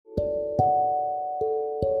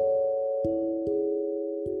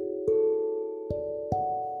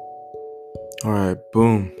All right,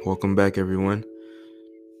 boom. Welcome back, everyone.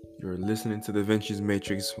 You're listening to the Ventures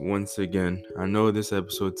Matrix once again. I know this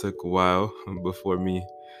episode took a while before me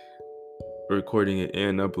recording it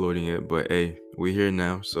and uploading it, but hey, we're here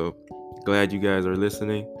now. So glad you guys are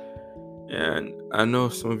listening. And I know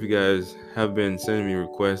some of you guys have been sending me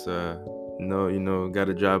requests. Got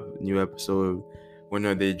to drop new episode. When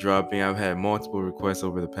are they dropping? I've had multiple requests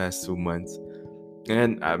over the past 2 months.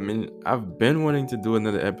 And I mean, I've been wanting to do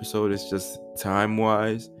another episode. It's just time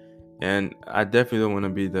wise. And I definitely don't want to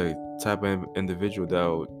be the type of individual that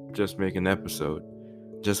will just make an episode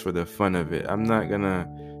just for the fun of it. I'm not going to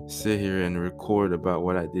sit here and record about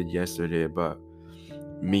what I did yesterday, about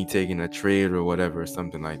me taking a trade or whatever, or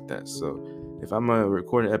something like that. So if I'm going to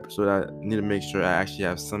record an episode, I need to make sure I actually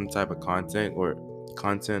have some type of content or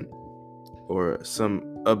some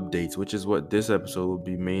updates, which is what this episode will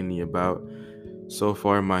be mainly about. So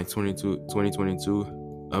far, my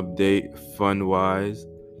 2022 update, fun wise,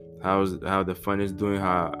 how the fun is doing,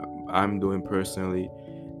 how I'm doing personally,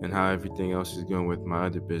 and how everything else is going with my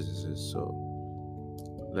other businesses. So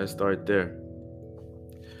let's start there.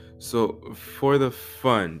 So for the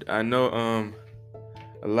fund, I know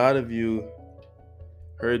a lot of you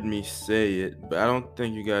heard me say it, but I don't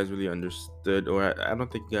think you guys really understood, or I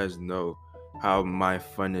don't think you guys know how my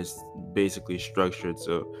fund is basically structured.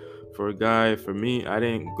 So, for me, I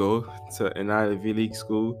didn't go to an Ivy League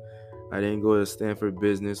school. I didn't go to Stanford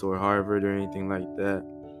Business or Harvard or anything like that.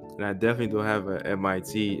 And I definitely don't have a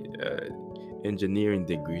MIT engineering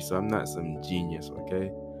degree, so I'm not some genius,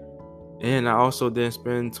 okay? And I also didn't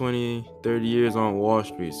spend 20, 30 years on Wall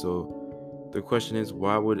Street, so the question is,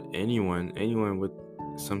 why would anyone with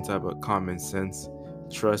some type of common sense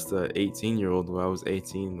trust a 18-year-old? Well, I was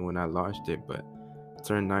 18 when I launched it, but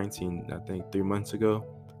turned 19, I think, 3 months ago.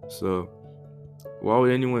 So why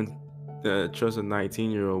would anyone trust a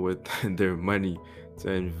 19-year-old with their money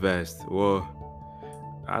to invest? Well,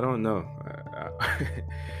 I don't know.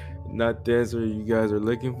 Not the answer you guys are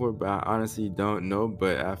looking for, but I honestly don't know.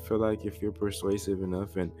 But I feel like if you're persuasive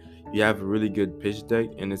enough and you have a really good pitch deck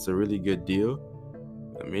and it's a really good deal,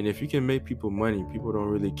 I mean, if you can make people money, people don't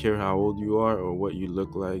really care how old you are or what you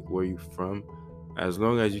look like, where you're from, as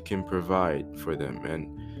long as you can provide for them.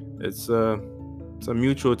 And it's a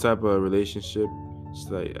mutual type of relationship. It's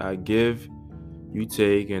like I give, you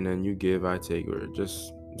take, and then you give, I take, or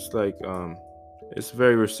just it's like it's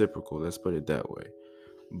very reciprocal. Let's put it that way.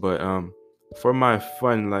 But for my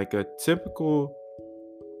fund, like a typical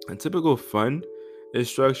fund is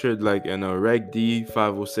structured like in a Reg D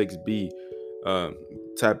 506B um,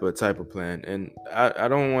 type of plan, and I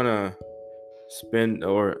don't want to spend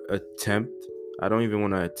or attempt. I don't even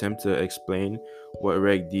want to attempt to explain what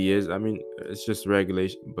Reg D is. I mean, it's just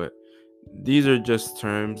regulation, but these are just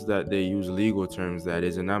terms that they use, legal terms that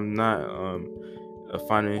is, and I'm not a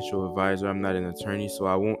financial advisor. I'm not an attorney, so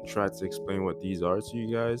I won't try to explain what these are to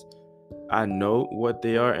you guys. I know what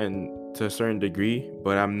they are and to a certain degree,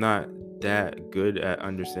 but I'm not that good at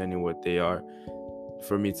understanding what they are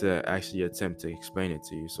for me to actually attempt to explain it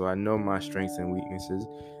to you. So I know my strengths and weaknesses,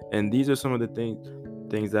 and these are some of the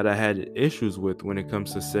things that I had issues with when it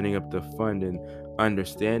comes to setting up the fund and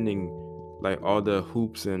understanding like all the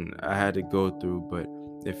hoops and I had to go through. But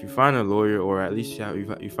if you find a lawyer, or at least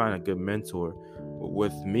you find a good mentor,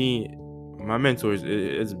 with me, my mentor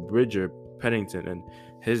is Bridger Pennington, and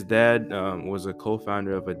his dad was a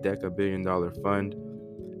co-founder of a deca-billion-dollar fund,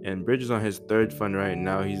 and Bridge is on his third fund right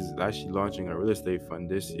now. He's actually launching a real estate fund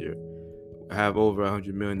this year. Have over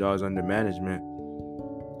 $100 million under management.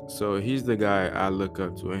 So he's the guy I look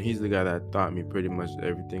up to, and he's the guy that taught me pretty much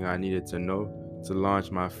everything I needed to know to launch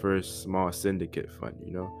my first small syndicate fund.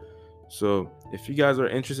 So if you guys are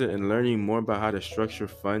interested in learning more about how to structure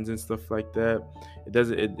funds and stuff like that,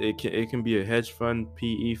 it can be a hedge fund,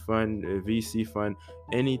 PE fund, a VC fund,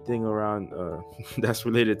 anything around that's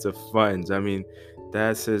related to funds. I mean,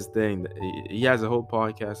 that's his thing. He has a whole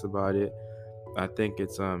podcast about it. I think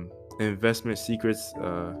it's Investment Secrets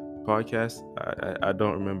podcast. I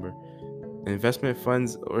don't remember investment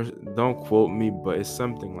funds, or don't quote me, but it's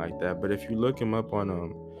something like that. But if you look him up on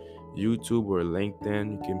YouTube or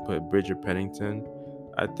LinkedIn, you can put Bridger Pennington.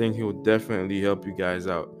 I think he'll definitely help you guys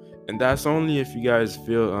out, and that's only if you guys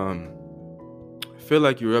feel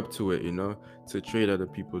like you're up to it, to trade other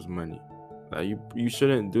people's money. Like you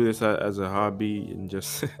shouldn't do this as a hobby and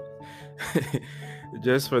just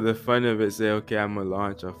just for the fun of it. Say, okay, I'm gonna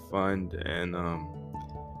launch a fund and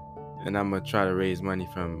I'm gonna try to raise money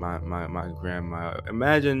from my grandma.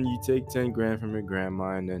 Imagine you take 10 grand from your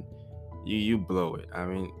grandma and then you blow it. I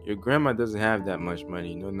mean, your grandma doesn't have that much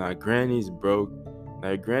money. Now granny's broke.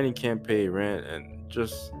 Now granny can't pay rent, and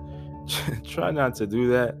just try not to do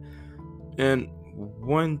that. And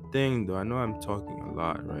one thing though, I know I'm talking a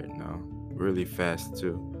lot right now, really fast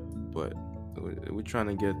too, but we're trying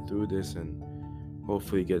to get through this and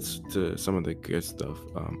hopefully gets to some of the good stuff.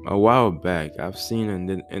 A while back, I've seen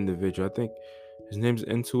an individual. I think his name's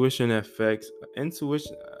Intuition FX.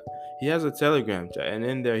 Intuition. He has a Telegram chat, and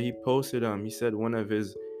in there he posted. He said one of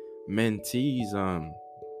his mentees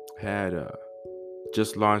had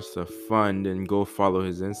just launched a fund, and go follow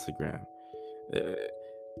his Instagram. Uh,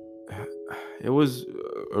 It was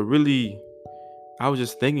a really. I was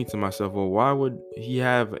just thinking to myself, well, why would he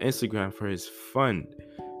have Instagram for his fund?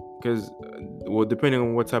 Because well, depending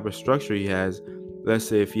on what type of structure he has, let's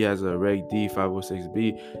say if he has a Reg D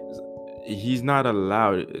 506B, he's not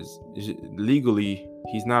allowed, legally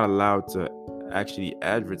he's not allowed to actually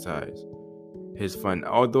advertise his fund.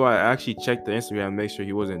 Although I actually checked the Instagram and make sure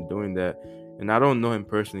he wasn't doing that, and I don't know him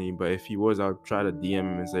personally, but if he was, I'll try to DM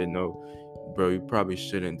him and say, no bro, you probably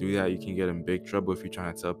shouldn't do that. You can get in big trouble if you're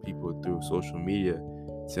trying to tell people through social media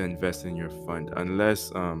to invest in your fund,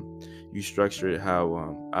 unless you structure it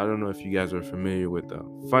how I don't know if you guys are familiar with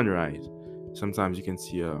Fundrise. Sometimes you can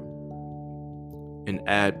see an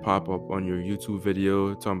ad pop up on your YouTube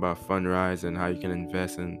video talking about Fundrise and how you can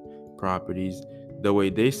invest in properties. The way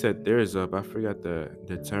they set theirs up, I forgot the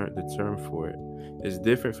term for it. It's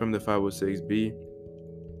different from the 506B,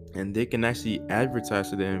 and they can actually advertise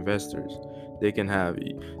to the investors. They can have,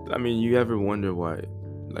 I mean, you ever wonder why,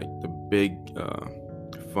 like the big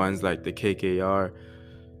funds like the KKR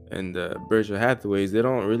and the Berkshire Hathaways, they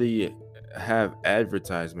don't really have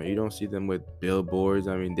advertisement. You don't see them with billboards.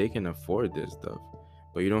 I mean, they can afford this stuff,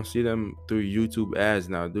 but you don't see them through YouTube ads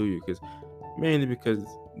now, do you? Mainly because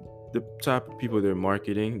the type of people they're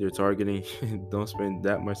targeting don't spend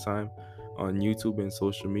that much time on YouTube and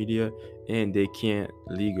social media, and they can't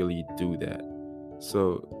legally do that.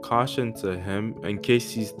 So caution to him. In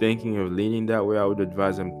case he's thinking of leaning that way, I would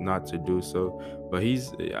advise him not to do so. But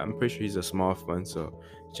I'm pretty sure he's a small fund, so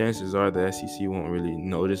chances are the SEC won't really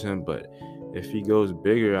notice him. But if he goes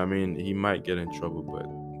bigger, I mean, he might get in trouble. But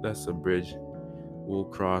that's a bridge we'll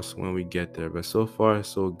cross when we get there. But so far,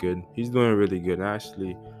 so good. He's doing really good.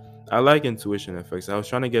 Actually, I like Intuition Effects. I was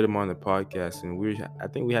trying to get him on the podcast, and I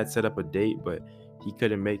think we had set up a date, but he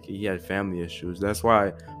couldn't make it. He had family issues. That's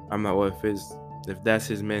why I'm like, well, if that's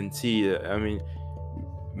his mentee, I mean,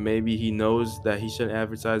 maybe he knows that he shouldn't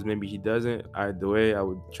advertise. Maybe he doesn't. Either way, I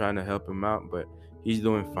would try to help him out, but he's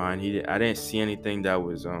doing fine. I didn't see anything that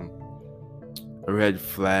was red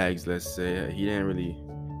flags. Let's say he didn't really.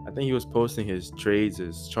 I think he was posting his trades,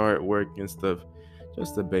 his chart work and stuff.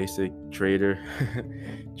 Just a basic trader,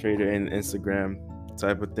 trader in Instagram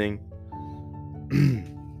type of thing.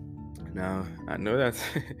 Now I know that's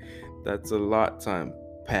that's a lot time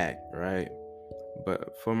packed, right?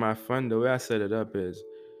 But for my fund, the way I set it up is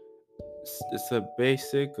it's a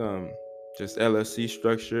basic just LLC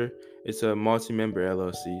structure. It's a multi-member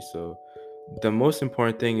LLC. So the most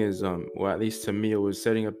important thing is well, at least to me, it was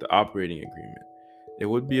setting up the operating agreement. It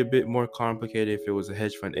would be a bit more complicated if it was a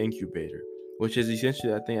hedge fund incubator, which is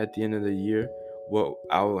essentially, I think, at the end of the year, what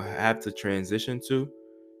I'll have to transition to.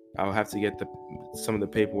 I'll have to get some of the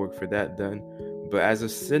paperwork for that done. But as a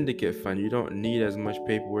syndicate fund, you don't need as much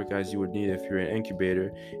paperwork as you would need if you're an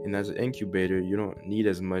incubator. And as an incubator, you don't need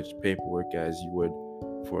as much paperwork as you would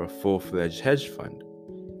for a full-fledged hedge fund.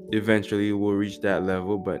 Eventually, we'll reach that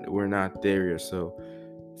level, but we're not there yet. So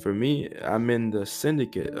for me, I'm in the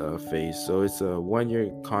syndicate phase. So it's a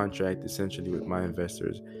 1-year contract essentially with my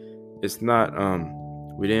investors. It's not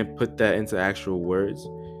we didn't put that into actual words.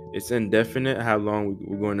 It's indefinite how long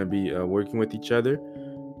we're going to be working with each other,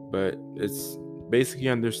 but it's basically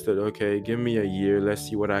understood. Okay, give me a year, let's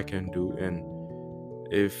see what I can do, and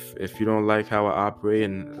if you don't like how I operate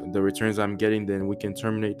and the returns I'm getting, then we can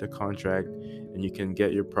terminate the contract and you can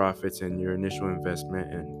get your profits and your initial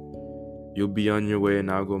investment, and you'll be on your way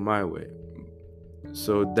and I'll go my way.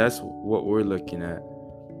 So that's what we're looking at.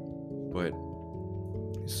 But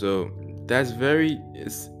so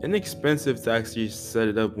it's inexpensive to actually set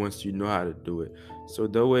it up once you know how to do it. So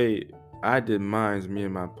the way I did mine, me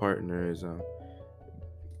and my partner, is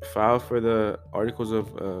file for the articles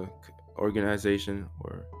of organization,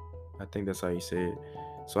 or I think that's how you say it.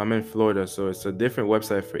 So I'm in Florida, so it's a different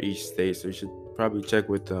website for each state. So you should probably check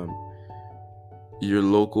with your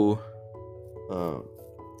local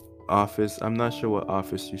office. I'm not sure what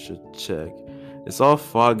office you should check. It's all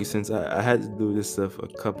foggy since I had to do this stuff a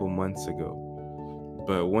couple months ago.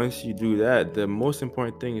 But once you do that, the most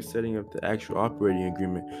important thing is setting up the actual operating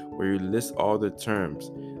agreement where you list all the terms.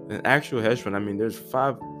 An actual hedge fund, I mean, there's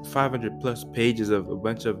 500 plus pages of a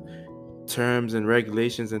bunch of terms and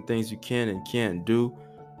regulations and things you can and can't do.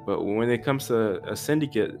 But when it comes to a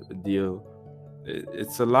syndicate deal,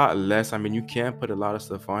 it's a lot less. I mean, you can put a lot of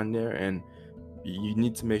stuff on there, and you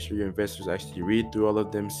need to make sure your investors actually read through all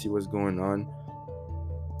of them, see what's going on,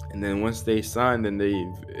 and then once they sign, then they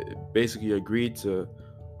basically agreed to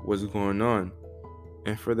what's going on.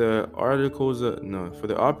 And for the articles, no, for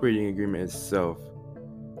the operating agreement itself,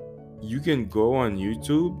 you can go on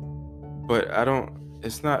YouTube, but I don't.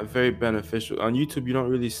 It's not very beneficial on YouTube. You don't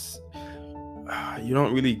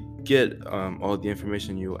really get all the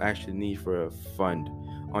information you actually need for a fund.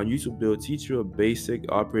 On YouTube, they'll teach you a basic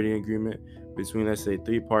operating agreement between, let's say,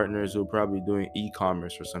 three partners who are probably doing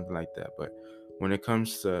e-commerce or something like that. But when it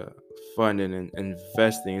comes to funding and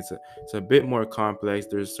investing, it's a bit more complex.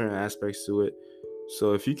 There's certain aspects to it.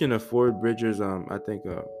 So if you can afford Bridger's, I think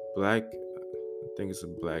it's a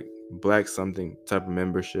black something type of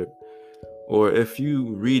membership, or if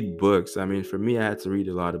you read books. I mean, for me, I had to read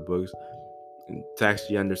a lot of books to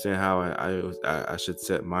actually understand how I should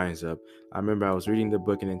set mines up. I remember I was reading the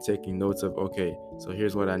book and then taking notes of, okay, so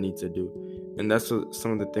here's what I need to do. And that's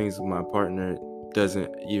some of the things my partner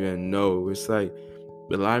doesn't even know. It's like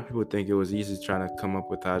a lot of people think it was easy trying to come up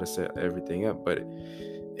with how to set everything up, but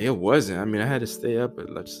it wasn't. I mean, I had to stay up at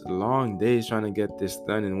just long days trying to get this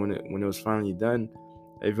done, and when it was finally done,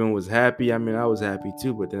 everyone was happy. I mean, I was happy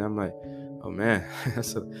too, but then I'm like, oh man,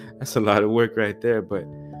 that's a lot of work right there. But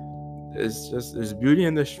there's beauty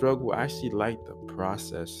in the struggle. I actually like the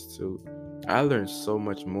process too. I learned so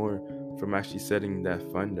much more from actually setting that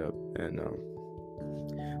fund up. And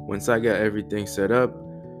once I got everything set up,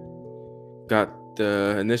 got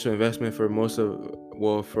the initial investment for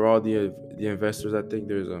for all the investors. I think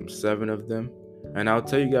there's 7 of them, and I'll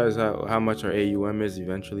tell you guys how much our AUM is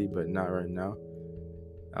eventually, but not right now.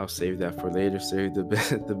 I'll save that for later. Save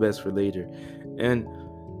the best for later. And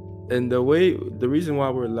the reason why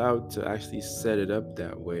we're allowed to actually set it up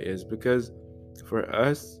that way is because for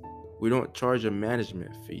us, we don't charge a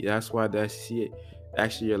management fee. That's why the SEC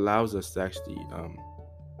actually allows us to actually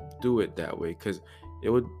do it that way, because it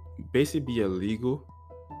would basically be illegal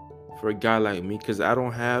for a guy like me, because I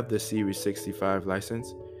don't have the Series 65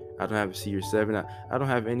 license. I don't have a Series 7. I don't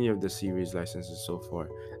have any of the series licenses so far.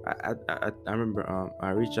 I remember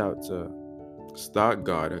I reached out to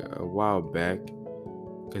Stockgard a while back,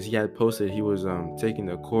 because he had posted he was taking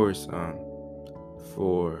the course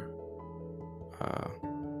for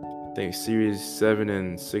I think Series 7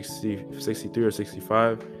 and 60, 63 or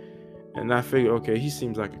 65. And I figured, okay, he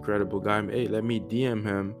seems like a credible guy. Hey, let me DM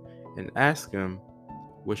him and ask him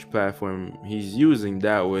which platform he's using.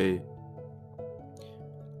 That way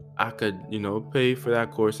I could, pay for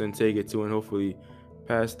that course and take it too, and hopefully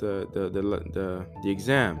pass the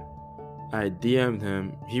exam. I DM'd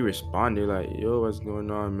him. He responded like, "Yo, what's going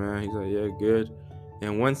on, man?" He's like, "Yeah, good."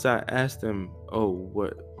 And once I asked him, "Oh,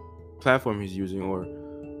 what platform he's using, or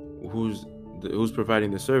who's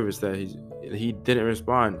providing the service," that he didn't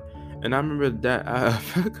respond. And I remember that I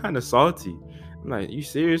felt kind of salty. I'm like, "You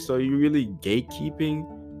serious? So you really gatekeeping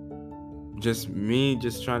just me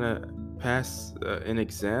just trying to pass an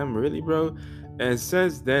exam, really, bro?" And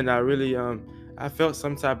since then, I really I felt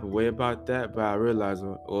some type of way about that, but I realized,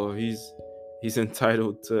 well, he's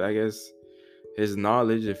entitled to, I guess, his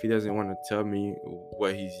knowledge if he doesn't want to tell me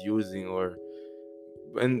what he's using.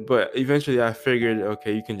 But eventually I figured,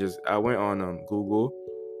 okay, you can just. I went on Google.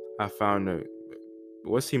 I found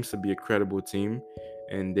what seems to be a credible team,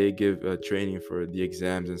 and they give training for the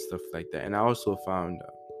exams and stuff like that. And I also found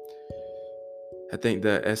I think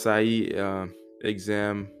the SIE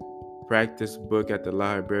exam practice book at the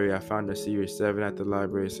library. I found the Series 7 at the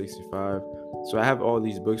library 65. So I have all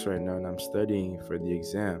these books right now, and I'm studying for the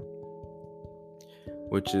exam,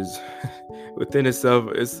 which is within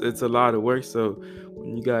itself, it's a lot of work. So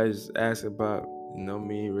when you guys ask about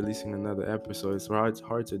me releasing another episode, it's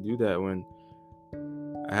hard to do that when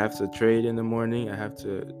I have to trade in the morning. I have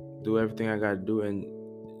to do everything I gotta do. And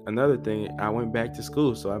another thing, I went back to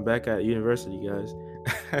school, so I'm back at university, guys.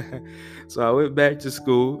 So I went back to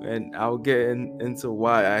school, and I'll get into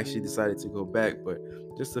why I actually decided to go back. But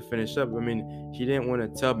just to finish up, I mean, he didn't want to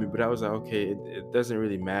tell me, but I was like, okay, it doesn't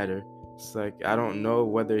really matter. It's like, I don't know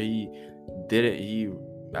whether he didn't.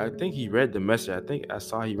 I think he read the message. I think I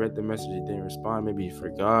saw he read the message. He didn't respond. Maybe he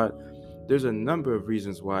forgot. There's a number of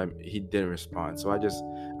reasons why he didn't respond. So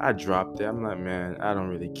I dropped it. I'm like, man, I don't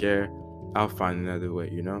really care. I'll find another way,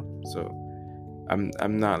 So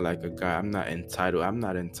I'm not like a guy. I'm not entitled.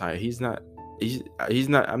 He's not.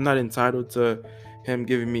 I'm not entitled to him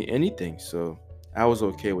giving me anything. So I was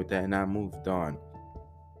okay with that, and I moved on.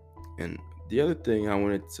 And the other thing I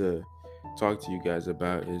wanted to talk to you guys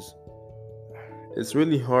about is it's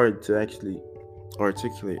really hard to actually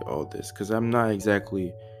articulate all this because I'm not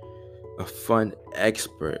exactly a fun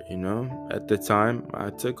expert, you know? At the time, I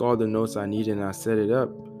took all the notes I needed and I set it up.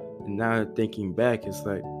 And now thinking back, it's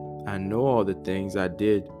like I know all the things I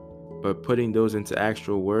did, but putting those into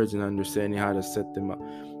actual words and understanding how to set them up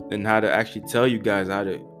and how to actually tell you guys how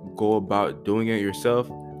to go about doing it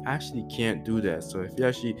yourself, I actually can't do that. So if you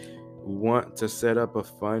actually want to set up a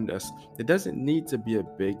fund, it doesn't need to be a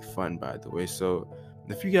big fund, by the way. So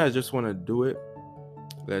if you guys just want to do it,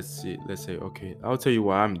 let's say, okay, I'll tell you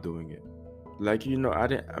why I'm doing it. Like, I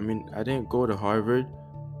didn't go to Harvard.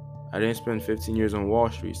 I didn't spend 15 years on Wall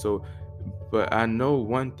Street. So, but I know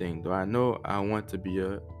one thing though. I know I want to be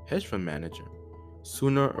a hedge fund manager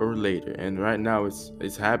sooner or later. And right now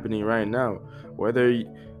it's happening right now. Whether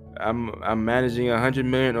I'm managing 100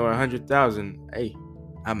 million or 100,000, hey,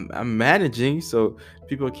 I'm managing, so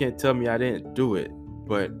people can't tell me I didn't do it.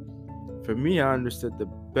 But for me, I understood the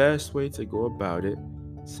best way to go about it,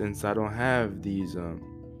 since I don't have these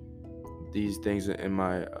things in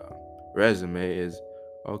my resume, is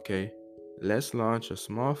okay, let's launch a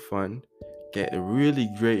small fund, get really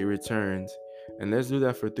great returns, and let's do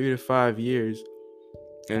that for 3 to 5 years,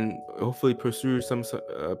 and hopefully pursue some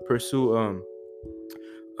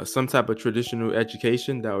type of traditional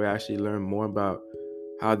education that we actually learn more about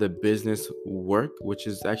how the business work, which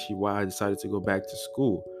is actually why I decided to go back to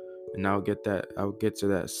school. And I'll get to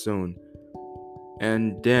that soon.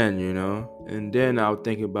 And then, I'll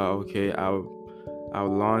think about, okay, I'll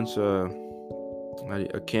launch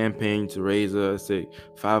a campaign to raise say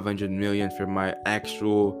 500 million for my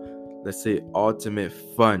actual, let's say, ultimate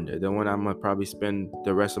fund, the one I'm gonna probably spend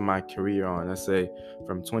the rest of my career on. Let's say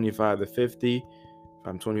from 25 to 50. If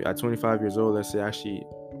I'm 20 at 25 years old, let's say, actually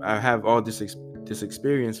I have all this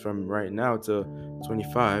experience from right now to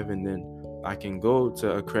 25, and then I can go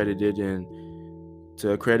to accredited and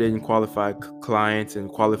qualified clients and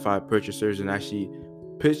qualified purchasers and actually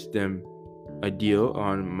pitch them a deal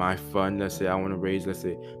on my fund. Let's say I want to raise, let's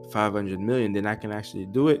say, 500 million, then I can actually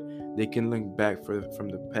do it. They can look back from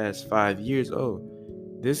the past 5 years. Oh,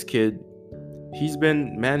 this kid, he's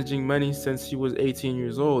been managing money since he was 18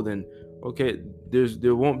 years old, and okay,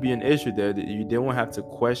 there won't be an issue there. They won't have to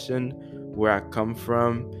question where I come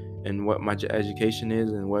from and what my education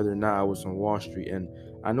is and whether or not I was on Wall Street. And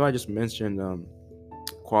I know I just mentioned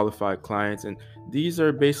qualified clients, and these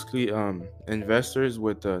are basically investors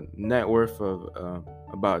with a net worth of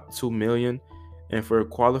about 2 million, and for a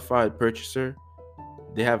qualified purchaser,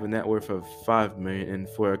 they have a net worth of 5 million, and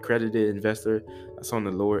for accredited investor, that's on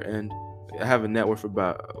the lower end, I have a net worth of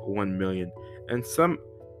about 1 million. And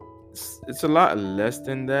it's a lot less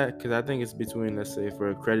than that, because I think it's between, let's say, for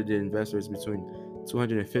accredited investors, between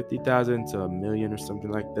 250,000 to a million or something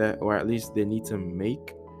like that, or at least they need to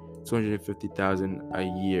make 250,000 a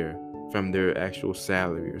year from their actual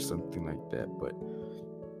salary or something like that. But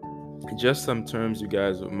just some terms you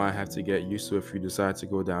guys might have to get used to if you decide to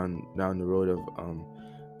go down the road of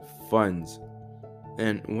funds.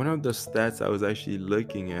 And one of the stats I was actually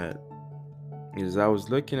looking at is I was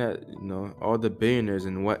looking at, all the billionaires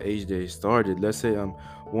and what age they started. Let's say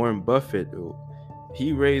Warren Buffett,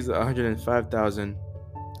 he raised 105,000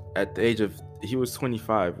 at the age of, he was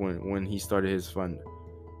 25 when he started his fund.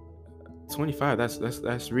 25,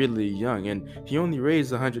 that's really young, and he only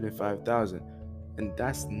raised 105,000, and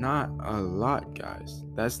that's not a lot, guys.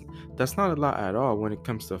 That's not a lot at all when it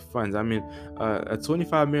comes to funds. I mean, a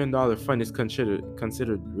 $25 million fund is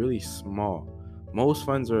considered really small. Most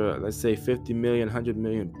funds are, let's say, 50 million, 100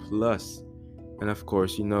 million plus, and of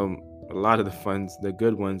course, a lot of the funds, the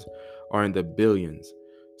good ones, are in the billions.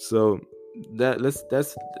 So that's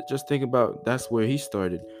just think about, that's where he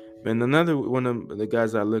started. And another one of the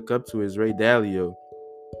guys I look up to is Ray Dalio,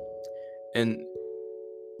 and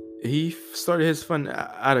he started his fund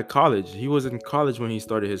out of college. He was in college when he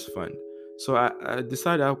started his fund. So I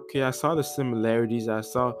decided, okay, I saw the similarities, I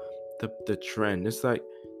saw the trend. It's like,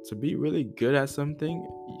 to be really good at something,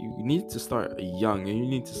 you need to start young and you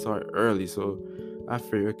need to start early. So I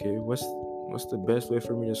figured, okay, what's the best way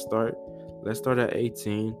for me to start? Let's start at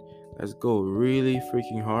 18. Let's go really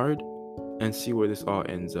freaking hard and see where this all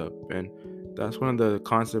ends up. And that's one of the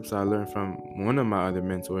concepts I learned from one of my other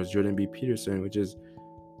mentors, Jordan B. Peterson, which is,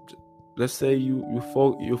 let's say you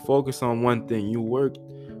focus on one thing, you work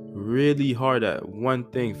really hard at one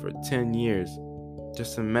thing for 10 years.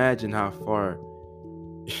 Just imagine how far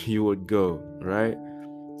you would go, right?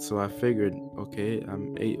 So I figured, okay,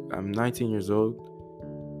 I'm 19 years old.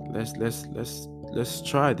 Let's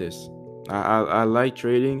try this. I like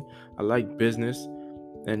trading, I like business,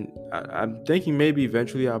 and I'm thinking maybe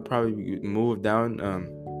eventually I'll probably move down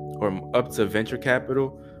or up to venture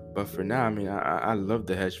capital. But for now, I mean, I love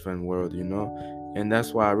the hedge fund world, and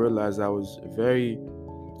that's why I realized I was very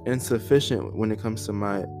insufficient when it comes to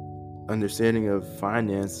my understanding of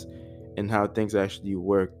finance and how things actually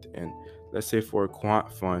worked. And let's say for a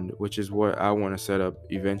quant fund, which is what I want to set up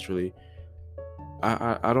eventually,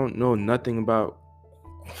 I don't know nothing about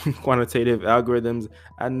quantitative algorithms.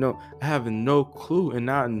 I have no clue, and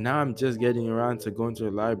now I'm just getting around to going to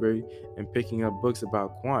the library and picking up books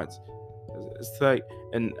about quants. It's like,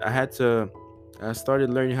 and I started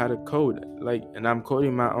learning how to code, like, and I'm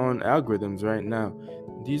coding my own algorithms right now.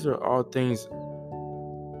 These are all things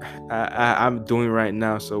I'm doing right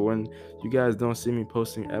now. So when you guys don't see me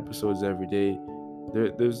posting episodes every day,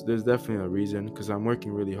 there's definitely a reason, because I'm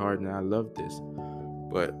working really hard and I love this.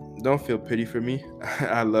 But don't feel pity for me.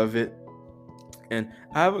 I love it. And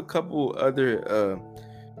I have a couple other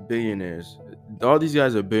billionaires. All these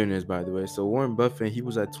guys are billionaires, by the way. So Warren Buffett, he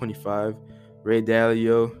was at 25. Ray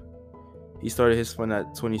Dalio, he started his fund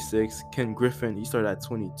at 26. Ken Griffin, he started at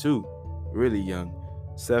 22, really young.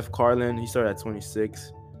 Seth Carlin, he started at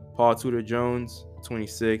 26. Paul Tudor Jones,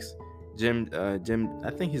 26. Jim,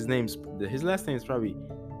 I think his last name is probably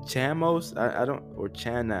Chamos. I don't, or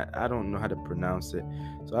Chanat. I don't know how to pronounce it,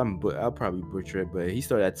 so I'll probably butcher it. But he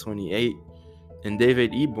started at 28, and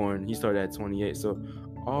David Eborn, he started at 28. So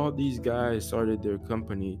all these guys started their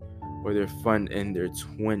company or their fund in their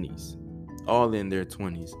 20s, all in their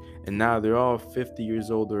 20s, and now they're all 50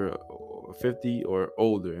 years older, 50 or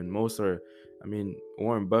older, and most are. I mean,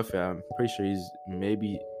 Warren Buffett, I'm pretty sure he's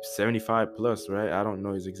maybe 75 plus, right? I don't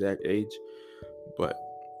know his exact age, but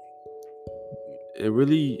it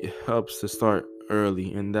really helps to start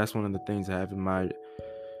early, and that's one of the things I have in mind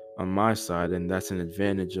on my side, and that's an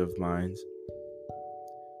advantage of mine.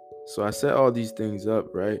 So I set all these things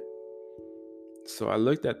up, right? So I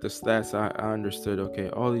looked at the stats. I understood, okay,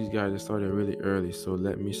 all these guys have started really early, so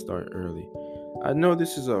let me start early. I know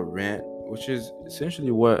this is a rant, which is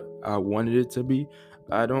essentially what I wanted it to be.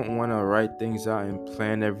 I don't want to write things out and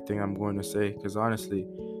plan everything I'm going to say, because honestly,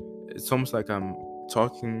 it's almost like I'm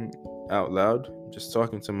talking out loud, just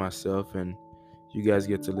talking to myself, and you guys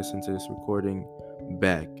get to listen to this recording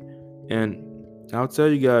back. And I'll tell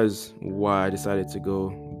you guys why I decided to go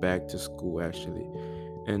back to school, actually.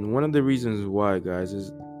 And one of the reasons why, guys,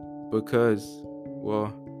 is because,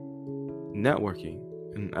 well, networking.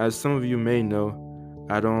 And as some of you may know,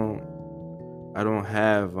 I don't I don't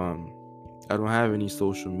have I don't have any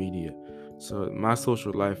social media. So my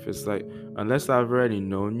social life is like, unless I've already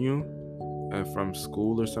known you from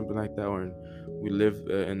school or something like that, or we live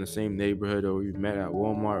in the same neighborhood, or we met at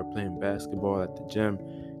Walmart or playing basketball at the gym,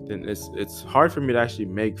 then it's hard for me to actually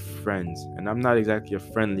make friends. And I'm not exactly a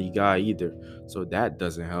friendly guy either, so that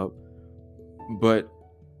doesn't help. But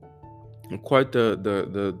I'm quite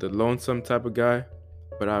the lonesome type of guy.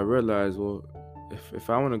 But I realized, well, if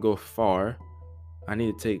I want to go far, I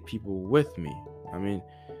need to take people with me. I mean,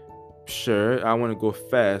 sure, I want to go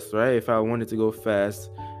fast, right? If I wanted to go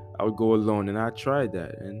fast, I would go alone, and I tried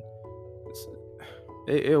that, and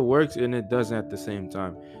it works and it doesn't at the same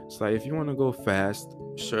time. It's like, if you want to go fast,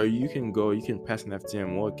 sure, you can go. You can pass an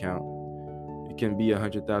FTMO account. You can be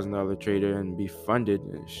 $100,000 trader and be funded.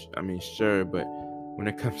 I mean, sure, but when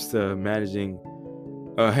it comes to managing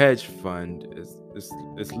a hedge fund,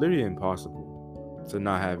 it's literally impossible to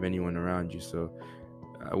not have anyone around you. So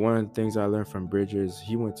one of the things I learned from Bridges,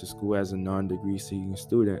 he went to school as a non-degree seeking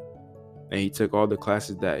student, and he took all the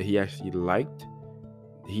classes that he actually liked.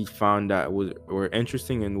 He found that were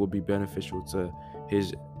interesting and would be beneficial to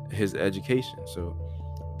his his education. So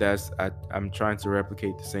I'm trying to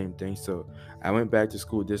replicate the same thing. So I went back to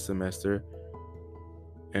school this semester,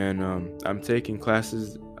 and I'm taking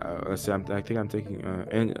classes. Let's say I think I'm taking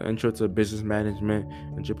intro to business management,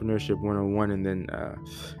 entrepreneurship 101, and then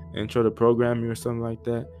intro to programming or something like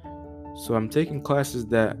that. So I'm taking classes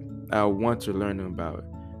that I want to learn about,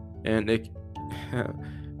 and it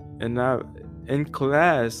and now in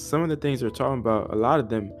class, some of the things they're talking about, a lot of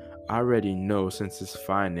them I already know, since it's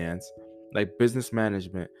finance, like business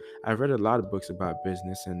management. I've read a lot of books about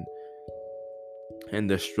business and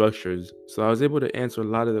the structures. So I was able to answer a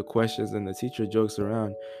lot of the questions, and the teacher jokes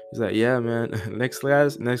around. He's like, "Yeah, man, next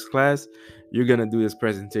class, you're gonna do this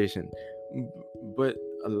presentation." But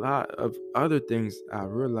a lot of other things I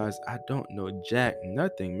realized I don't know jack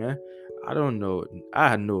nothing, man. I don't know.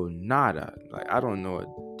 I know nada. Like, I don't know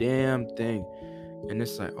a damn thing. And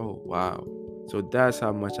it's like, oh wow. So that's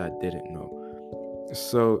how much I didn't know.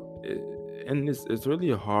 So, and it's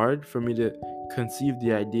really hard for me to conceive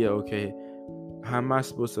the idea. Okay, how am I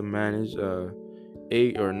supposed to manage a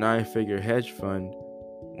 8 or 9 figure hedge fund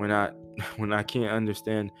when I when I can't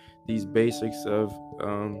understand these basics of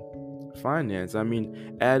finance. I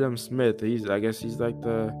mean, Adam Smith, I guess he's like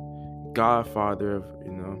the godfather of,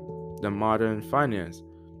 the modern finance.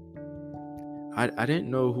 I didn't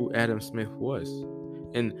know who Adam Smith was,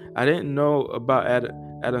 and I didn't know about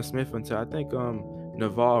Adam Smith until I think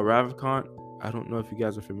Naval Ravikant. I don't know if you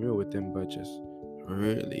guys are familiar with him, but just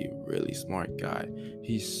really really smart guy.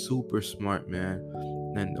 He's super smart, man,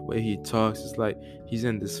 and the way he talks is like he's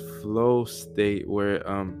in this flow state where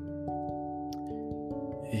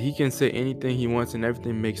he can say anything he wants and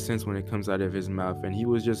everything makes sense when it comes out of his mouth. And he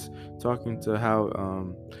was just talking to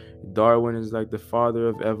how Darwin is like the father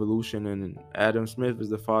of evolution and Adam Smith is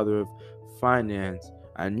the father of finance.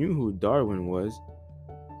 I knew who Darwin was.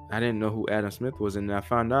 I didn't know who Adam Smith was, and I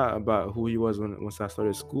found out about who he was once I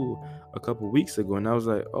started school a couple weeks ago, and I was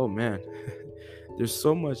like, oh man, there's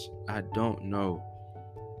so much I don't know.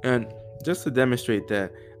 And just to demonstrate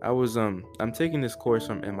that, I'm taking this course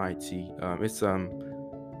from MIT. It's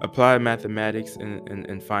applied mathematics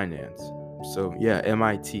and finance. So yeah,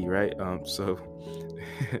 MIT, right? So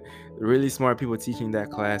really smart people teaching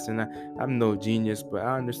that class, and I'm no genius, but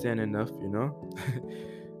I understand enough,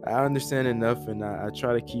 I understand enough, and I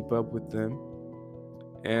try to keep up with them.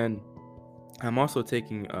 And I'm also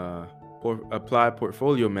taking applied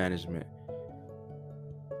portfolio management,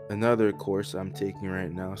 another course I'm taking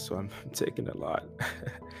right now. So I'm taking a lot.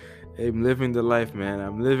 I'm living the life, man.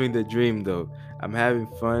 I'm living the dream, though. I'm having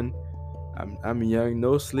fun. I'm young,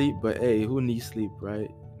 no sleep, but hey, who needs sleep, right?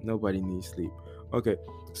 Nobody needs sleep. Okay,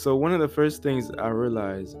 so one of the first things I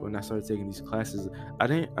realized when I started taking these classes, I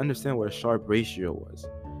didn't understand what a Sharpe ratio was.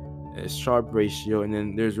 A Sharpe ratio, and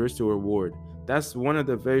then there's risk to reward. That's one of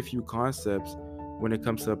the very few concepts when it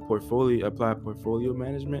comes to applied portfolio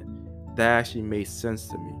management that actually made sense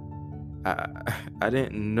to me. I I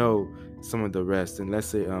didn't know some of the rest. And let's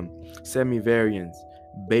say semi-variance,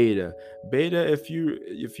 beta. Beta, if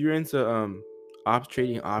you're into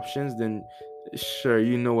trading options, then sure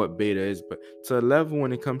you know what beta is. But to a level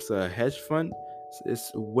when it comes to a hedge fund,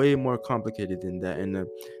 it's way more complicated than that. And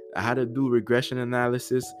I had to do regression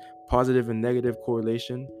analysis, positive and negative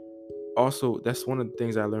correlation. Also, that's one of the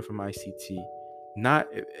things I learned from ICT. Not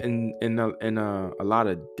in a lot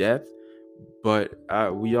of depth, but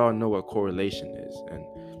we all know what correlation is, and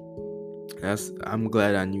I'm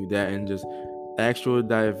glad I knew that. And just actual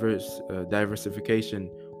diversification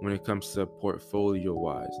when it comes to portfolio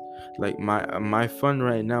wise, like my fund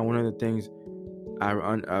right now, one of the things I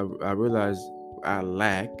realize I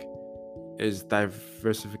lack is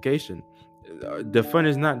diversification. The fund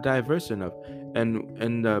is not diverse enough, and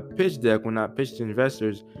in the pitch deck when I pitched to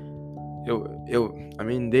investors, I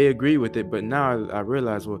mean, they agree with it, but now I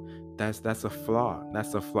realize, well, that's a flaw.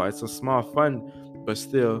 That's a flaw. It's a small fund, but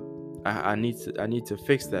still, I need to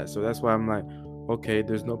fix that. So that's why I'm like, okay,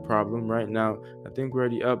 there's no problem right now. I think we're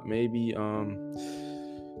already up maybe 12%,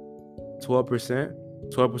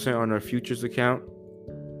 12% on our futures account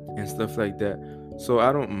and stuff like that. So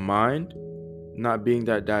I don't mind not being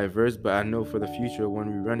that diverse, but I know for the future when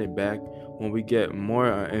we run it back, when we get more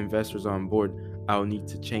investors on board, I'll need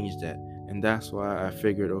to change that. And that's why I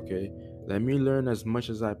figured, okay, let me learn as much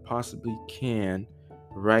as I possibly can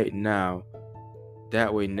right now.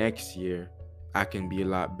 That way next year I can be a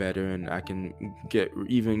lot better and I can get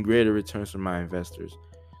even greater returns from my investors.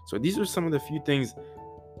 So these are some of the few things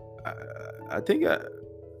I, I think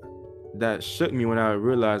that shook me when I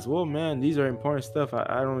realized, well, man, these are important stuff.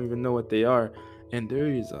 I don't even know what they are. And there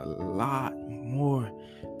is a lot more.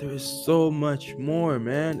 There is so much more,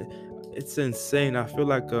 man. It's insane. I feel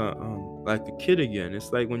like a kid again.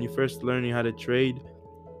 It's like when you first learning how to trade.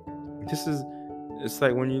 This is it's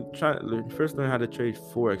like when you first learn how to trade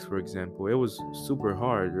forex, for example. It was super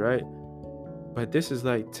hard, right? But this is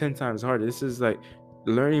like 10 times harder. This is like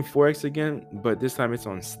learning forex again, but this time it's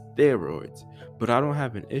on steroids. But I don't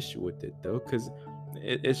have an issue with it though, because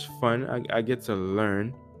it's fun. I get to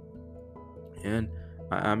learn, and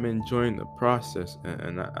I'm enjoying the process,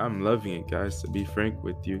 and I'm loving it, guys, to be frank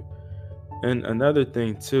with you. And another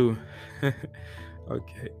thing too,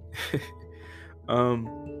 okay, um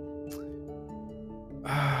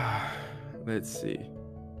let's see.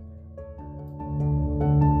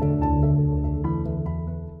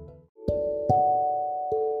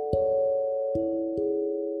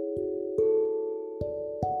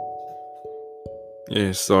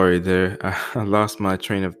 Yeah, sorry there. I lost my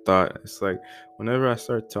train of thought. It's like whenever I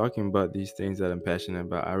start talking about these things that I'm passionate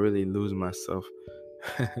about, I really lose myself.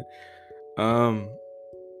 um,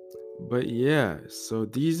 but yeah, so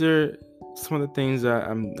these are some of the things that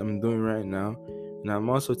I'm doing right now, and I'm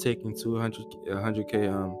also taking 200 100k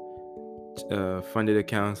funded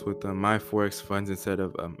accounts with my forex funds instead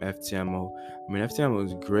of FTMO. I mean, FTMO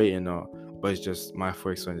is great and all, but it's just my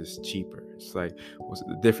forex fund is cheaper. It's like what's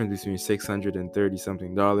the difference between $630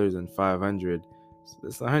 something and 500? So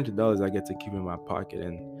it's $100 I get to keep in my pocket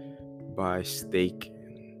and buy steak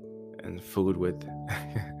and food with.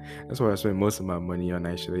 That's what I spend most of my money on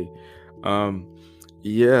actually. Um,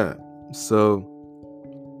 yeah. So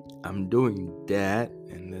I'm doing that,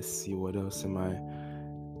 and let's see what else am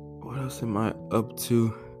I up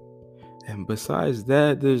to? And besides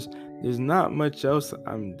that, there's not much else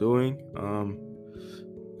I'm doing.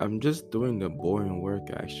 I'm just doing the boring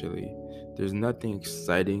work actually. There's nothing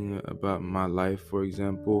exciting about my life, for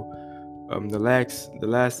example. The last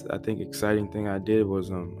I think exciting thing I did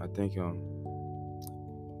was I think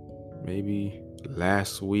maybe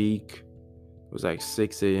last week. It was like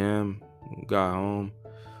 6 a.m. Got home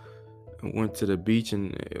and went to the beach,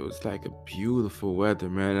 and it was like a beautiful weather,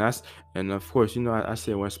 man. And of course, I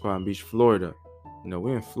say West Palm Beach, Florida.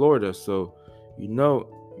 We're in Florida, so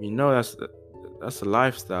that's a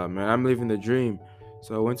lifestyle, man. I'm living the dream.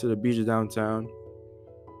 So I went to the beach downtown,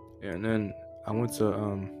 and then I went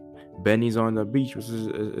to Benny's on the beach, which is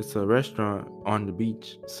it's a restaurant on the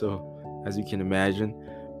beach. So as you can imagine,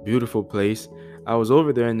 beautiful place. I was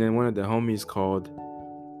over there, and then one of the homies called,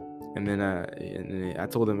 and then I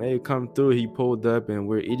told him, "Hey, come through." He pulled up, and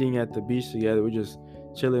we're eating at the beach together. We're just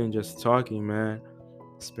chilling, just talking, man.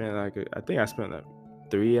 I think I spent like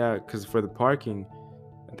 3 hours because for the parking,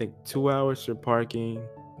 I think 2 hours for parking.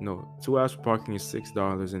 No, 2 hours for parking is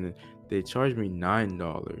 $6, and then they charged me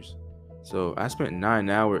 $9. So I spent 9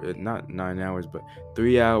 hours, not 9 hours, but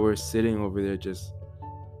 3 hours sitting over there just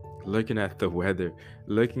looking at the weather,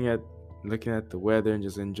 looking at looking at the weather and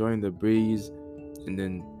just enjoying the breeze. And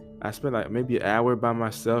then I spent like maybe an hour by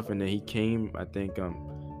myself, and then he came. I think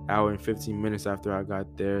hour and 15 minutes after I got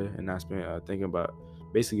there, and I spent thinking about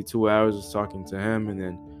basically 2 hours just talking to him, and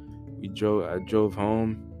then we drove. I drove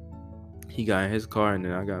home. He got in his car, and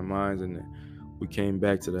then I got mine, and then we came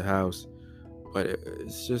back to the house. But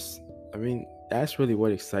it's just, I mean, that's really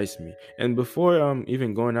what excites me. And before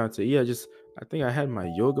even going out to eat, I think I had my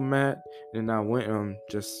yoga mat, and I went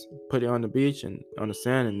just put it on the beach and on the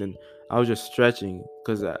sand, and then I was just stretching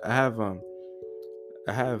because I have a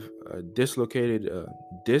dislocated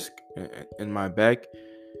disc in my back.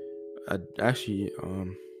 I actually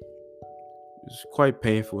it's quite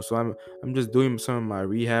painful. So I'm just doing some of my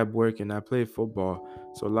rehab work, and I play football,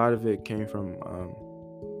 so a lot of it came from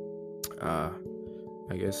uh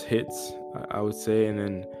I guess hits, I would say, and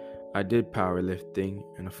then I did powerlifting,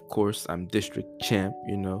 and of course I'm district champ.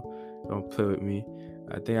 Don't play with me.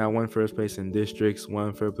 I think I won first place in districts,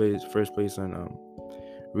 won first place on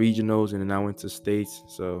regionals, and then I went to states.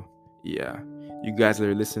 So yeah, you guys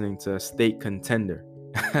are listening to a state contender.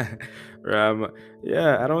 Right,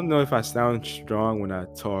 yeah, I don't know if I sound strong when I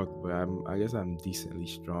talk, but I guess I'm decently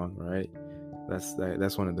strong, right?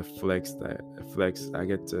 That's one of the flex I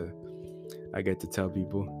get to tell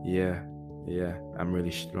people, yeah, yeah, I'm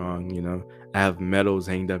really strong. I have medals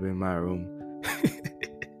hanged up in my room.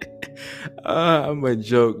 I'm a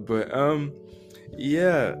joke, but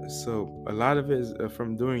yeah. So a lot of it is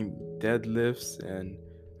from doing deadlifts, and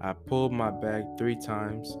I pulled my back 3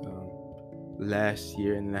 times last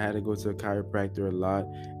year, and I had to go to a chiropractor a lot,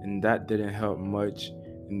 and that didn't help much.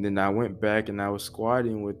 And then I went back, and I was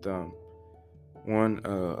squatting with a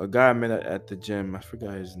guy I met at the gym. I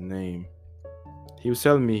forgot his name. He was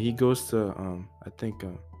telling me he goes to I think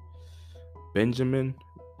Benjamin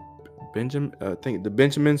I think the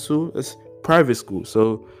Benjamin school. It's private school,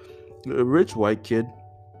 so a rich white kid,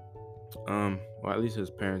 or at least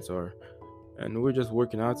his parents are, and we are just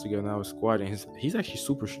working out together, and I was squatting. He's actually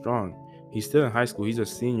super strong. He's still in high school. He's a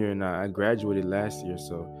senior, and I graduated last year,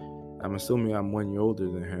 so I'm assuming I'm 1 year older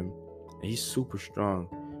than him. And he's super strong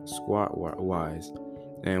squat wise,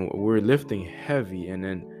 and we're lifting heavy, and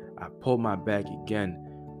then I pulled my back again.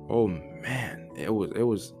 Oh man, it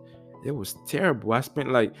was terrible. I spent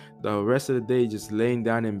like the rest of the day just laying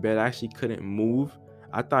down in bed. I actually couldn't move.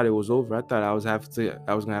 I thought it was over. I thought I was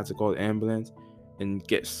gonna have to call the ambulance and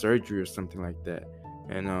get surgery or something like that.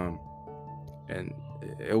 And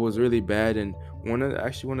it was really bad. And one of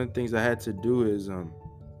the things I had to do is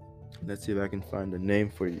let's see if I can find a name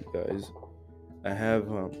for you guys. I have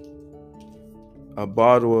a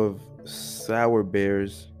bottle of sour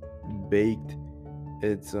bears baked.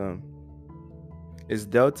 It's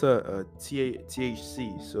Delta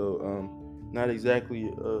THC, so not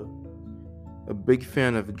exactly a big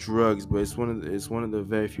fan of drugs, but it's one of the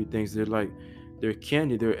very few things. They're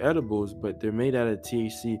candy, they're edibles, but they're made out of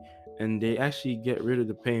THC, and they actually get rid of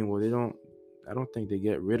the pain. Well, they don't. I don't think they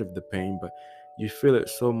get rid of the pain, but you feel it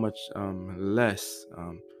so much less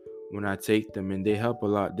when I take them, and they help a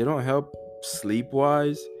lot. They don't help sleep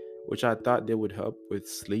wise, which I thought they would help with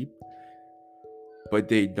sleep, but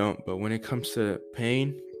they don't. But when it comes to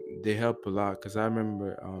pain, they help a lot. Because I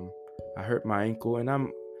remember I hurt my ankle, and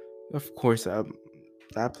of course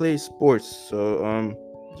I play sports, so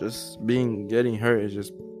just being getting hurt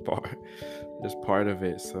is part just part of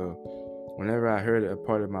it. So whenever I hurt a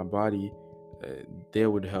part of my body, they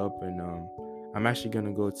would help. And I'm actually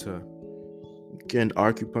gonna go to get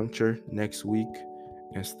acupuncture next week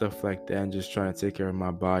and stuff like that, and just trying to take care of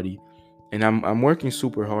my body. And I'm working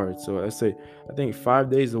super hard. So I think 5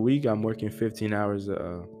 days a week I'm working 15 hours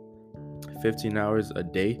a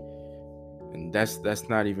day, and that's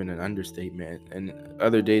not even an understatement. And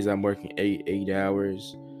other days I'm working 8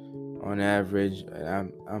 hours on average.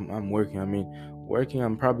 And I'm working. I mean, working.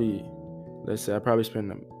 I'm probably, let's say I probably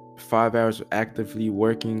spend 5 hours actively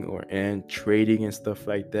working or and trading and stuff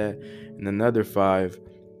like that, and another five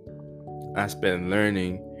I spend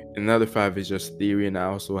learning. Another five is just theory, and I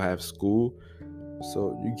also have school.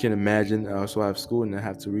 So you can imagine, I also have school, and I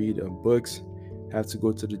have to read books, have to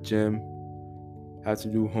go to the gym, have to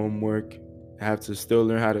do homework, have to still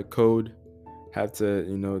learn how to code, have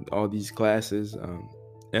to, all these classes,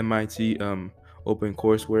 MIT open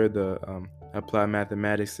courseware, the applied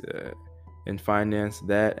mathematics and finance,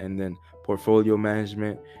 that, and then portfolio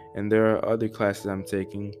management, and there are other classes I'm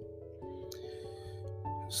taking.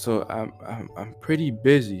 So I'm pretty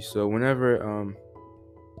busy. So whenever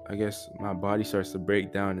I guess my body starts to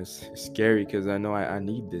break down, it's scary because I know I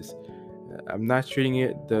need this. I'm not treating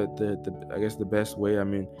it the I guess the best way. I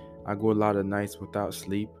mean, I go a lot of nights without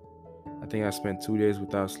sleep. I think I spent 2 days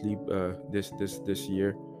without sleep this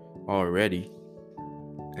year already.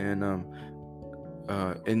 And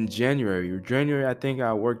in January I think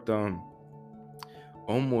I worked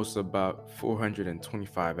almost about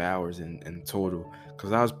 425 hours in total,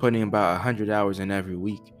 because I was putting about 100 hours in every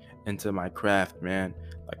week into my craft, man.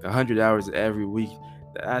 Like 100 hours every week.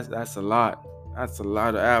 That's a lot. That's a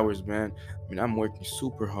lot of hours, man. I mean, I'm working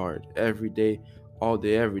super hard every day, all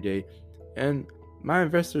day, every day. And my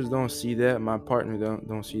investors don't see that. My partner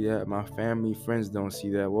don't see that. My family, friends don't see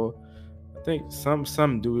that. Well, I think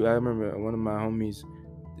some do. I remember one of my homies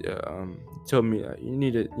told me, you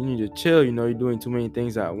need to chill. You're doing too many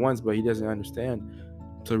things at once. But he doesn't understand.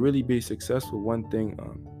 To really be successful, one thing,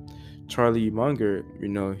 Charlie Munger,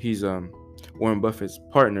 he's Warren Buffett's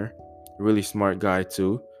partner, really smart guy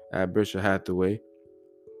too, at Berkshire Hathaway.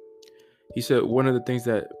 He said one of the things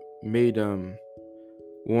that made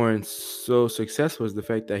Warren so successful is the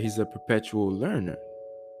fact that he's a perpetual learner,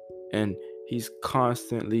 and he's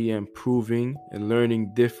constantly improving and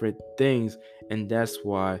learning different things, and that's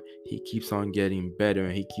why he keeps on getting better,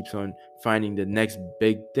 and he keeps on finding the next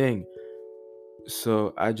big thing.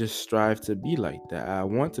 So I just strive to be like that. I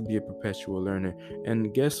want to be a perpetual learner.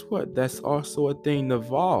 And guess what? That's also a thing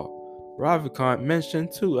Naval Ravikant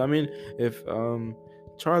mentioned too. I mean, if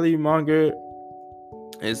Charlie Munger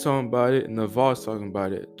is talking about it, Naval's talking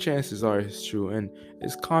about it, chances are it's true. And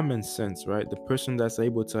it's common sense, right? The person that's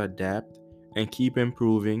able to adapt and keep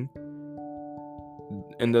improving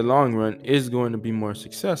in the long run is going to be more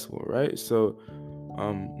successful, right? So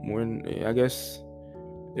when I guess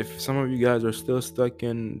if some of you guys are still stuck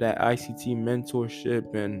in that ICT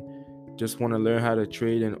mentorship and just want to learn how to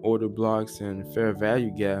trade in order blocks and fair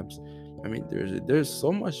value gaps, I mean, there's so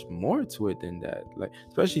much more to it than that. Like,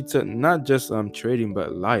 especially to not just trading,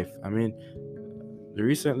 but life. I mean,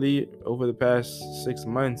 recently, over the past 6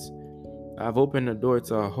 months, I've opened the door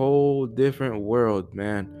to a whole different world,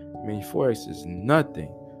 man. I mean, Forex is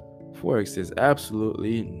nothing. Forex is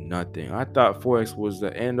absolutely nothing. I thought Forex was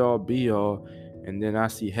the end all be all, and then I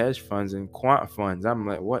see hedge funds and quant funds. I'm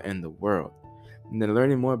like, what in the world? And then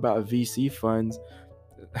learning more about VC funds.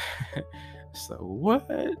 So what?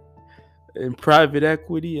 In private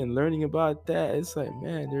equity and learning about that, it's like,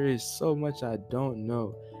 man, there is so much I don't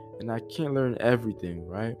know, and I can't learn everything,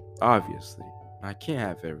 right? Obviously, I can't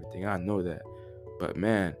have everything. I know that, but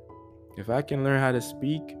man, if I can learn how to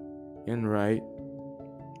speak and write,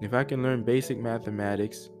 if I can learn basic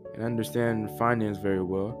mathematics and understand finance very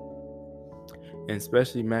well, and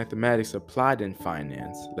especially mathematics applied in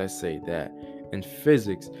finance, let's say that, and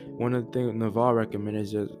physics, one of the things Naval recommended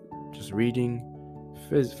is just reading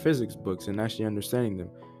physics books and actually understanding them,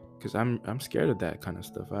 because I'm scared of that kind of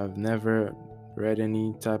stuff. I've never read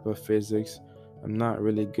any type of physics. I'm not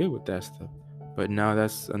really good with that stuff. But now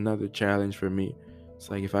that's another challenge for me. It's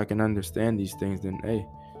like, if I can understand these things, then hey,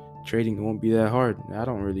 trading won't be that hard. I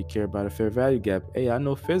don't really care about a fair value gap. Hey, I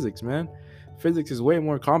know physics, man. physics is way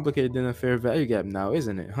more complicated than a fair value gap now,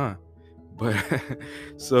 isn't it? Huh? But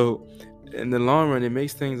so in the long run, it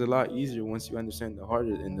makes things a lot easier once you understand the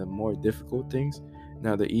harder and the more difficult things.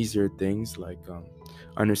 Now the easier things like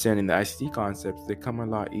understanding the ICT concepts, they come a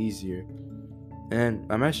lot easier.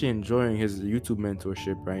 And I'm actually enjoying his YouTube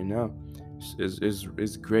mentorship right now.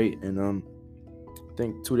 Is great. And I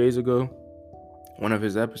think 2 days ago, one of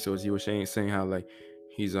his episodes, he was saying how like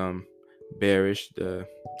he's bearish the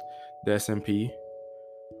S&P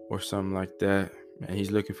or something like that, and he's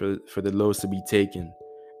looking for the lows to be taken.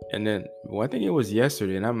 And then, well, I think it was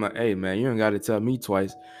yesterday, and I'm like, hey man, you don't got to tell me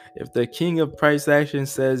twice. If the king of price action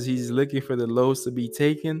says he's looking for the lows to be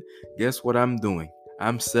taken, guess what I'm doing?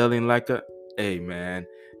 I'm selling like a, hey man,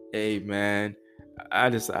 hey man.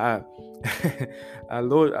 I I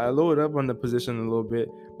load up on the position a little bit,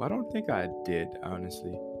 but I don't think I did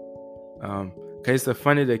honestly. Cause it's a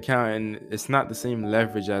funded account and it's not the same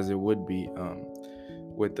leverage as it would be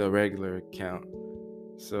with the regular account.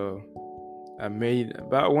 So I made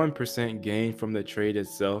about 1% gain from the trade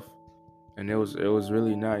itself, and it was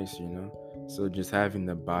really nice, you know. So just having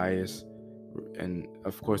the bias, and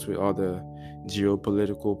of course with all the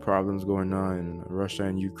geopolitical problems going on in Russia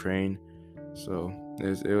and Ukraine, so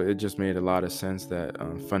it just made a lot of sense that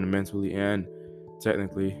fundamentally and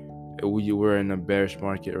technically we were in a bearish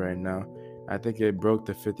market right now. I think it broke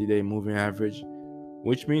the 50-day moving average,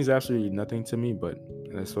 which means absolutely nothing to me, but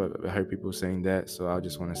that's what I heard people saying that, so I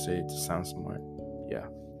just want to say it to sound smart. Yeah.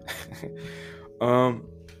 um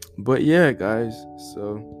but yeah, guys,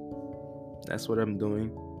 so that's what I'm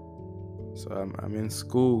doing. So I'm in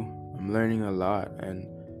school, I'm learning a lot, and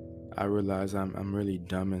I realize I'm really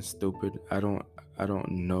dumb and stupid. I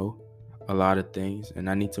don't know a lot of things, and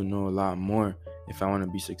I need to know a lot more if I want to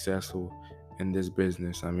be successful in this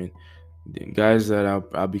business. I mean, the guys that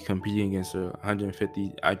I'll be competing against are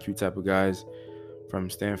 150 IQ type of guys from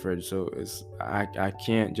Stanford. So I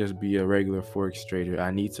can't just be a regular forex trader.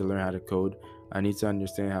 I need to learn how to code. I need to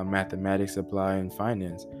understand how mathematics apply in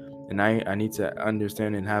finance, and I need to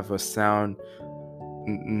understand and have a sound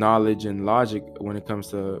knowledge and logic when it comes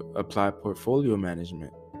to applied portfolio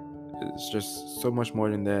management. It's just so much more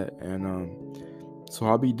than that, and so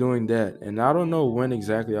I'll be doing that, and I don't know when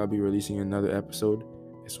exactly I'll be releasing another episode.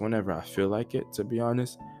 It's whenever I feel like it, to be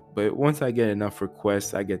honest. But once I get enough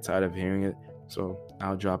requests, I get tired of hearing it, so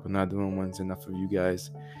I'll drop another one once enough of you guys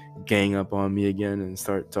gang up on me again and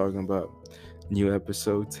start talking about new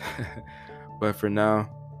episodes. But for now,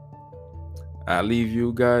 I leave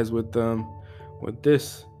you guys with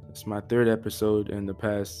this. It's my third episode in the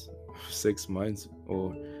past 6 months,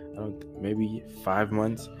 or I don't, maybe 5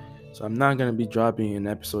 months. So I'm not gonna be dropping an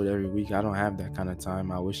episode every week. I don't have that kind of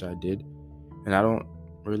time. I wish I did, and I don't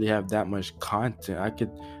really have that much content.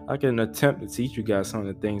 I can attempt to teach you guys some of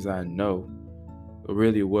the things I know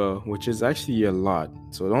really well, which is actually a lot.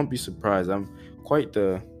 So don't be surprised. I'm quite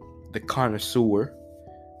the connoisseur,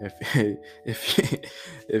 if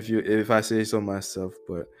if if I say so myself.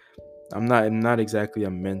 But I'm not exactly a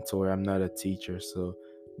mentor. I'm not a teacher. So,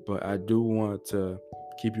 but I do want to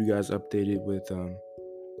keep you guys updated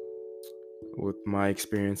with my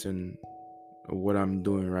experience and what I'm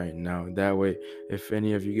doing right now. That way, if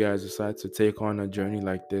any of you guys decide to take on a journey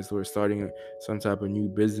like this or starting some type of new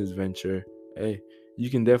business venture, hey, you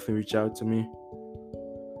can definitely reach out to me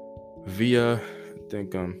via, I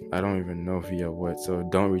think I don't even know via what. So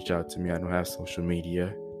don't reach out to me. I don't have social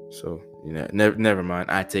media. So never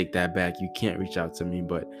mind. I take that back. You can't reach out to me,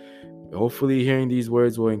 but hopefully hearing these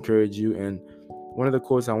words will encourage you. And one of the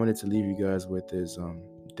quotes I wanted to leave you guys with is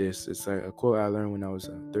this. It's like a quote I learned when I was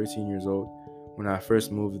 13 years old, when I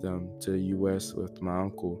first moved to the US with my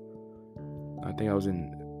uncle. I think I was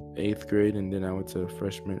in 8th grade, and then I went to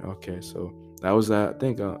freshman. Okay, so I was I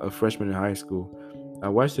think a freshman in high school. I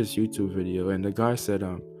watched this YouTube video, and the guy said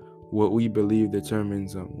what we believe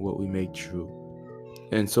determines what we make true.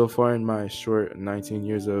 And so far in my short 19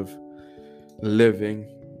 years of living,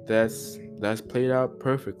 that's played out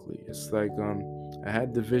perfectly. It's like I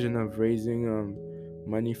had the vision of raising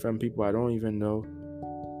money from people I don't even know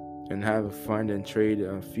and have fun and trade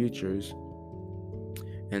futures,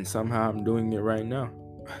 and somehow I'm doing it right now.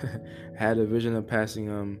 Had a vision of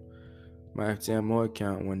passing my TMO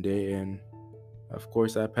account one day, and of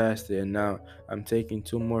course I passed it, and now I'm taking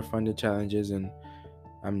 2 more funded challenges, and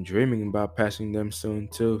I'm dreaming about passing them soon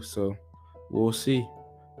too. So we'll see.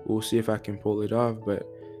 We'll see if I can pull it off. But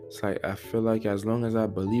it's like I feel like as long as I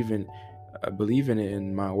believe in it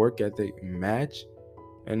and my work ethic match,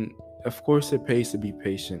 and of course it pays to be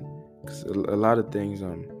patient, because a lot of things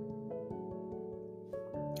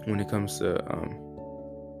when it comes to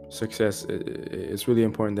success, it's really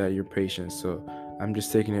important that you're patient. So I'm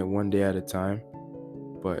just taking it one day at a time.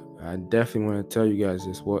 But I definitely want to tell you guys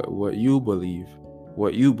this: what you believe,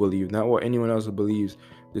 not what anyone else believes,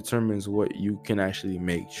 determines what you can actually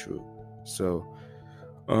make true. So,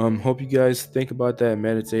 hope you guys think about that,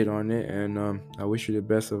 meditate on it, and I wish you the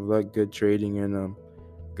best of luck, good trading, and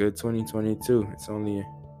good 2022.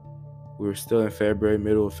 We're still in February,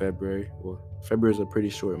 middle of February. Well, February is a pretty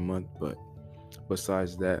short month, but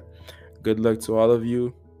besides that, good luck to all of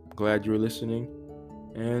you. Glad you're listening.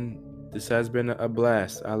 And this has been a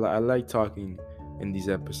blast. I like talking in these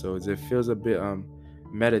episodes. It feels a bit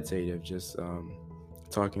meditative, just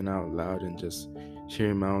talking out loud and just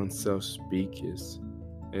hearing my own self speak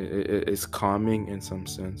it's calming in some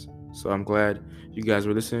sense. So I'm glad you guys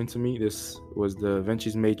were listening to me. This was the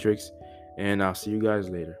Ventures Matrix, and I'll see you guys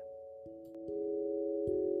later.